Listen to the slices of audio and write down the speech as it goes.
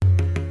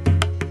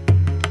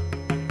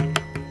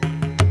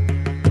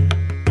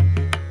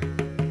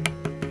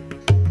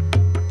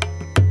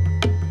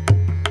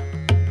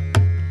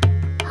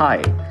Hi,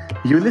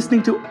 you're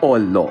listening to All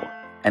Law,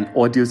 an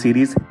audio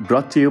series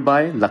brought to you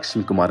by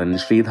Lakshmi Kumaran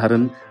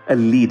Sridharan, a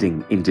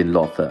leading Indian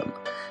law firm.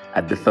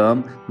 At the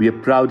firm, we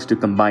are proud to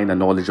combine our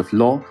knowledge of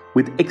law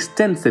with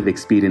extensive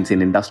experience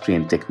in industry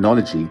and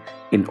technology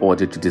in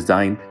order to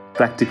design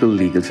practical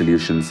legal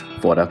solutions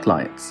for our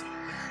clients.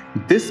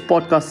 This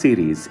podcast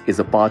series is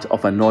a part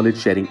of our knowledge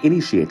sharing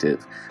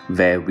initiative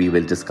where we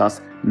will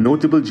discuss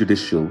notable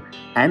judicial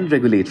and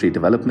regulatory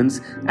developments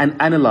and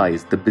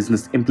analyze the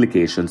business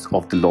implications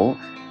of the law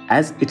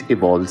as it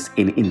evolves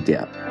in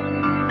India.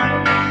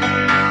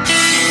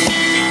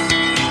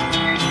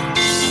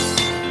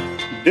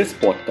 This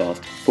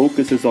podcast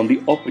focuses on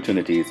the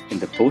opportunities in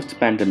the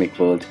post-pandemic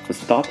world for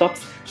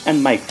startups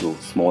and micro,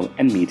 small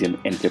and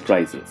medium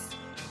enterprises.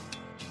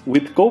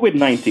 With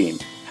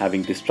COVID-19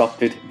 having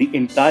disrupted the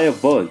entire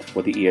world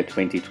for the year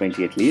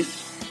 2020 at least,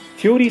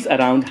 theories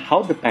around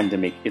how the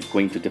pandemic is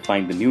going to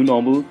define the new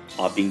normal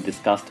are being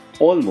discussed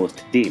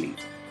almost daily.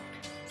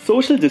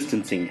 Social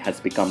distancing has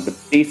become the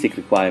basic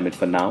requirement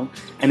for now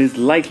and is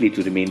likely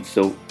to remain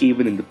so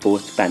even in the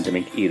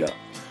post-pandemic era.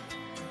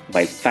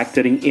 While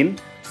factoring in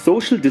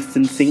social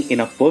distancing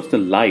in our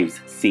personal lives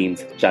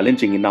seems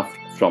challenging enough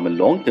from a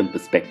long-term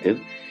perspective,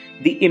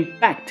 the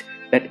impact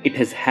that it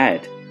has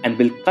had and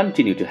will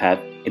continue to have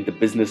in the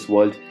business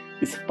world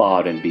is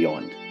far and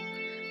beyond.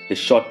 The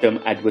short-term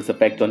adverse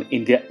effect on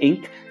India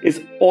Inc.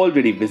 is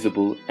already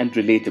visible and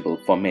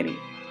relatable for many.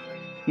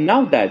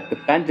 Now that the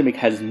pandemic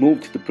has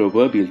moved the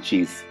proverbial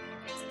cheese,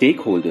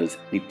 stakeholders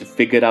need to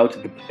figure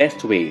out the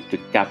best way to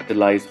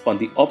capitalize on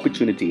the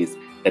opportunities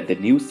that the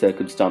new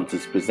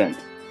circumstances present,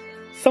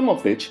 some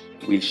of which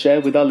we'll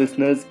share with our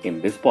listeners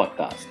in this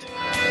podcast.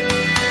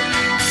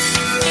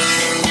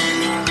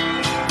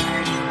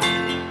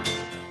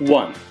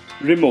 One,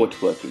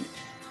 remote working.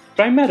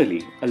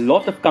 Primarily, a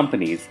lot of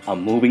companies are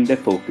moving their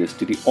focus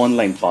to the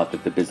online part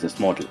of the business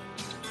model.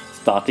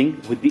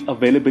 Starting with the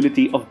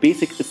availability of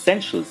basic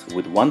essentials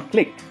with one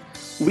click,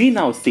 we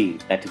now see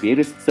that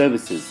various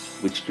services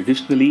which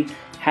traditionally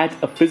had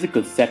a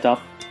physical setup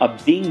are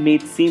being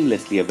made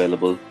seamlessly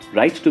available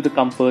right to the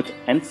comfort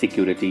and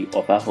security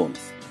of our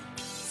homes.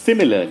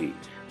 Similarly,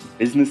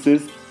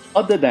 businesses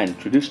other than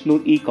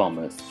traditional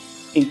e-commerce,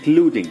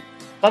 including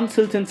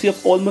consultancy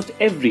of almost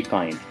every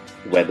kind,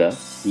 whether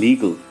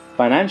legal,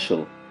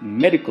 financial,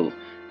 medical,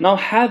 now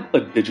have a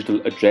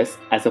digital address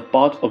as a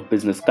part of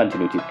business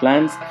continuity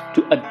plans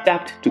to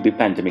adapt to the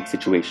pandemic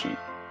situation.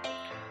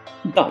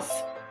 Thus,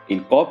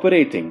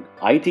 incorporating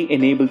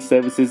IT-enabled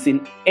services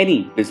in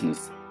any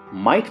business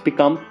might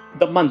become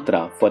the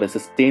mantra for a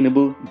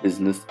sustainable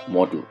business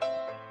model.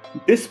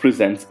 This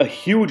presents a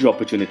huge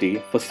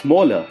opportunity for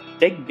smaller,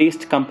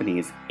 tech-based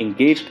companies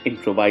engaged in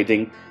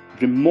providing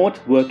remote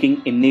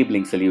working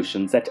enabling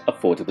solutions at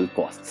affordable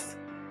costs.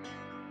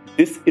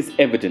 This is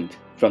evident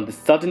from the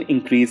sudden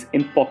increase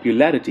in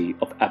popularity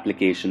of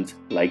applications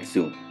like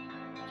Zoom.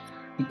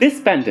 This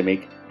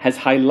pandemic has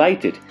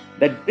highlighted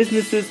that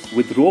businesses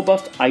with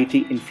robust IT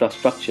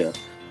infrastructure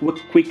were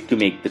quick to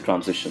make the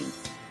transition.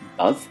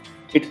 Thus,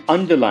 it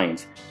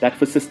underlines that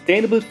for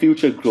sustainable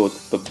future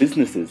growth for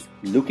businesses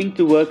looking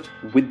to work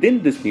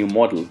within this new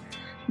model,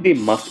 they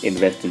must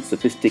invest in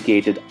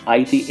sophisticated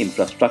IT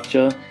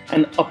infrastructure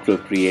and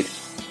appropriate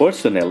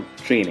personnel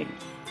training.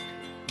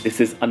 This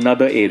is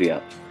another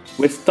area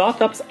where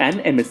startups and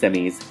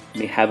MSMEs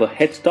may have a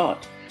head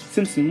start,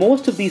 since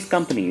most of these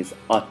companies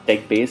are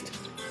tech-based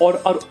or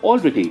are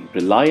already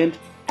reliant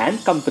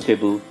and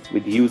comfortable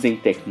with using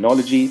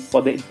technology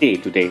for their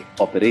day-to-day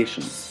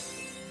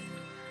operations.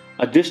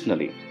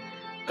 Additionally,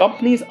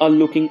 companies are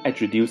looking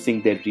at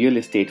reducing their real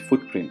estate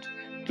footprint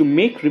to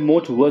make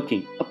remote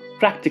working a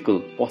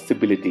practical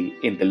possibility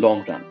in the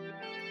long run.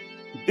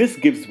 This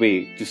gives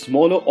way to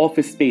smaller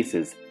office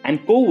spaces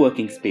and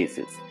co-working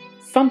spaces,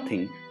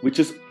 something which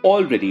is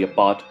already a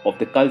part of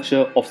the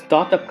culture of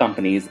startup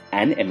companies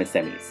and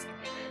MSMEs.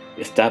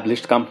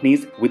 Established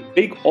companies with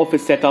big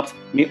office setups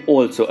may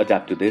also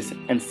adapt to this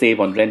and save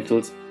on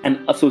rentals and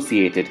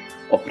associated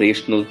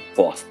operational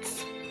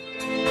costs.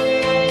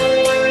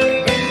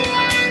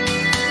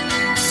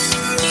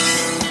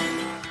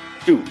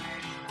 Two,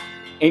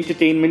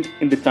 entertainment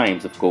in the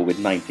times of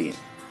COVID-19.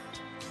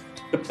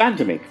 The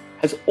pandemic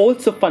has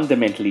also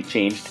fundamentally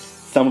changed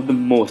some of the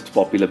most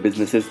popular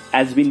businesses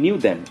as we knew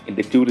them in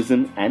the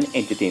tourism and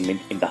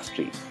entertainment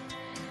industry.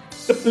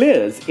 The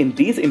players in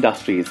these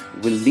industries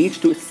will need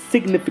to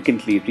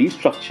significantly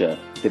restructure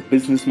their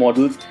business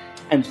models,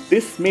 and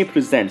this may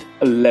present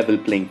a level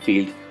playing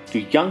field to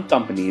young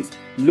companies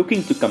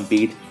looking to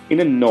compete in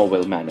a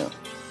novel manner.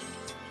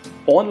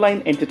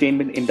 Online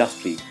entertainment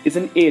industry is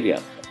an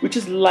area which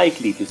is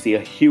likely to see a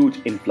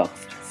huge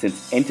influx,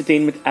 since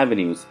entertainment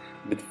avenues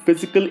with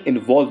physical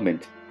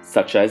involvement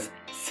such as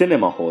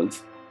cinema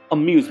halls,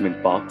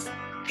 amusement parks,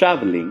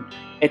 traveling,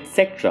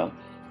 etc.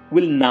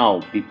 will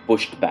now be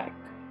pushed back.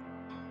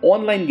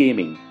 Online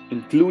gaming,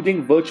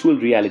 including virtual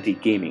reality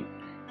gaming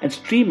and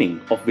streaming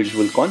of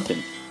visual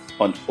content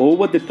on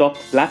over-the-top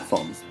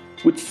platforms,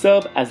 would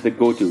serve as the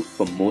go-to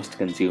for most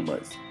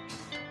consumers.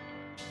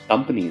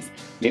 Companies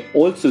may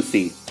also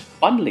see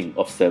bundling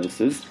of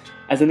services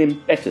as an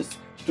impetus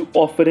to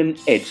offer an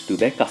edge to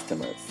their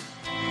customers.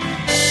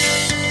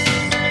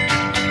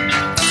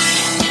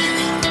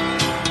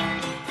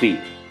 3.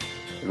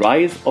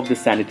 Rise of the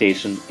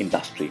sanitation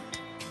industry.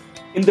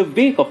 In the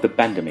wake of the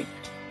pandemic,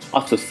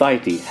 our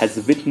society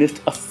has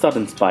witnessed a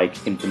sudden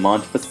spike in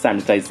demand for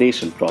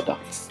sanitization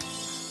products.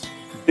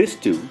 This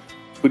too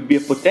could be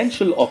a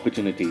potential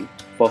opportunity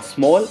for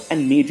small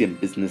and medium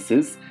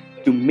businesses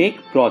to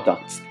make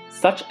products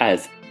such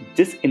as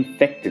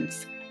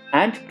disinfectants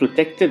and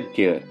protective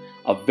gear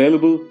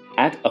available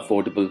at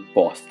affordable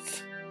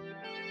costs.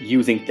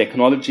 Using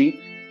technology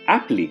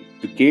aptly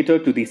to cater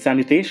to the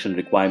sanitation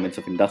requirements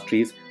of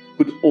industries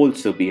could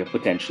also be a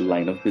potential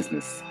line of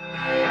business.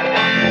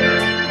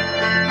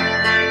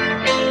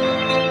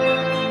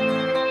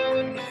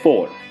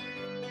 4.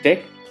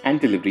 Tech and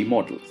delivery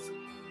models.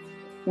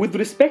 With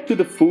respect to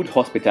the food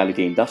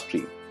hospitality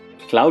industry,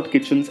 cloud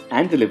kitchens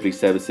and delivery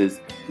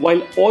services,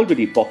 while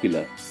already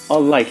popular, are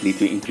likely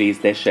to increase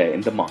their share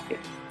in the market.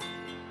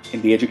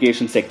 In the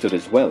education sector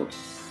as well,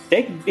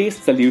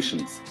 tech-based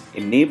solutions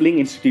enabling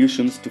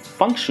institutions to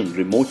function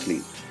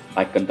remotely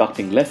by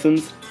conducting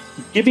lessons,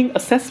 giving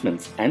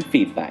assessments and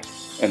feedback,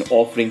 and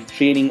offering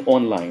training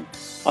online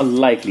are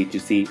likely to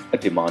see a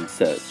demand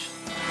surge.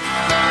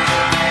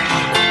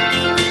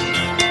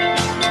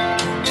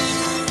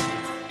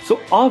 So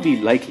are we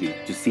likely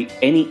to see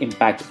any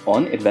impact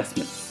on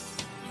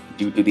investments?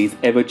 Due to these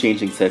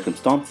ever-changing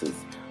circumstances,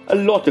 a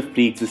lot of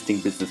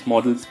pre-existing business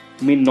models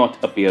may not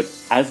appear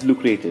as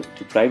lucrative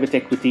to private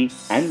equity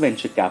and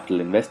venture capital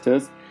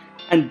investors,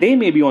 and they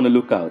may be on the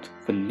lookout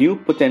for new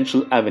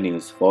potential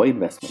avenues for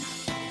investment.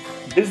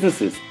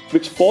 Businesses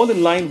which fall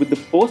in line with the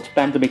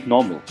post-pandemic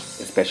normal,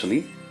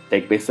 especially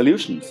tech-based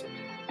solutions,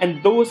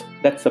 and those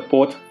that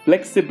support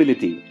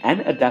flexibility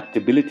and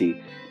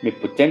adaptability may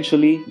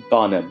potentially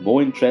garner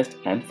more interest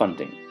and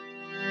funding.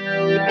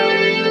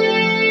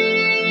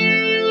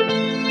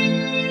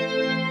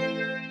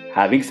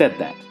 Having said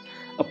that,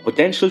 a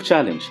potential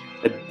challenge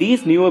that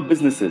these newer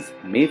businesses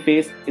may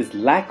face is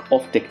lack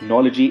of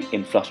technology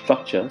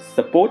infrastructure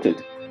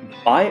supported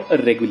by a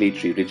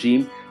regulatory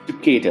regime to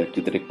cater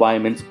to the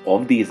requirements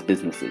of these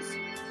businesses.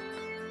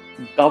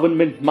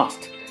 Government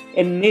must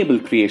enable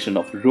creation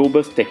of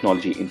robust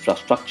technology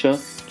infrastructure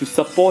to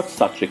support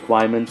such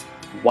requirements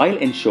while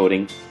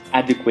ensuring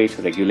adequate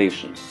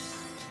regulation.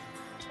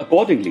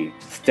 Accordingly,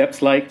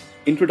 steps like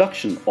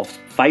introduction of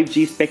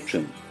 5G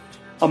spectrum,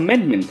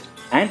 amendment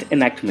and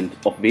enactment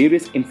of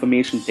various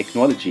information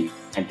technology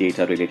and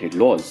data-related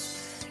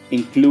laws,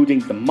 including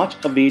the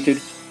much-awaited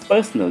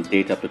Personal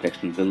Data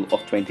Protection Bill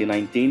of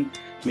 2019,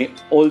 may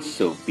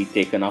also be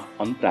taken up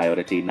on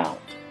priority now.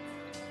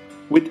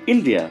 With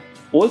India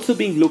also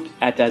being looked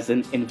at as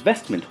an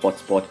investment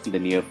hotspot in the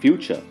near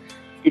future,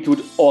 it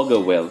would augur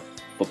well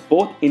for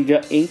both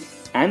India Inc.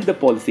 and the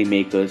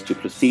policymakers to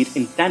proceed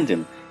in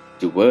tandem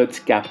towards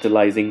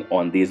capitalizing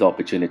on these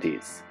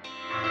opportunities.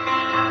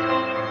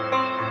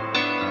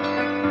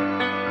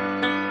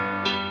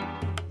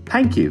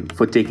 Thank you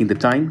for taking the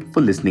time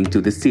for listening to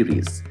this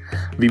series.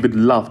 We would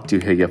love to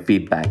hear your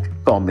feedback,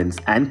 comments,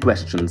 and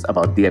questions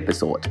about the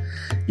episode.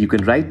 You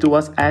can write to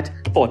us at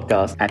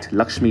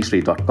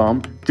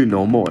podcast@lakshmishree.com to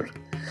know more.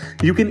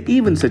 You can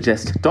even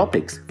suggest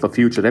topics for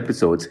future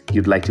episodes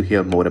you'd like to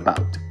hear more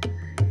about.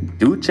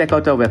 Do check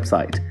out our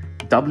website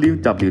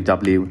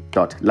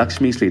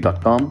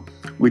www.lakshmishree.com,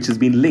 which has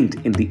been linked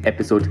in the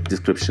episode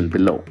description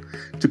below,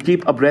 to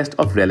keep abreast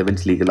of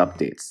relevant legal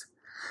updates.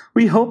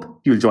 We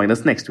hope you'll join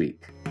us next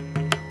week.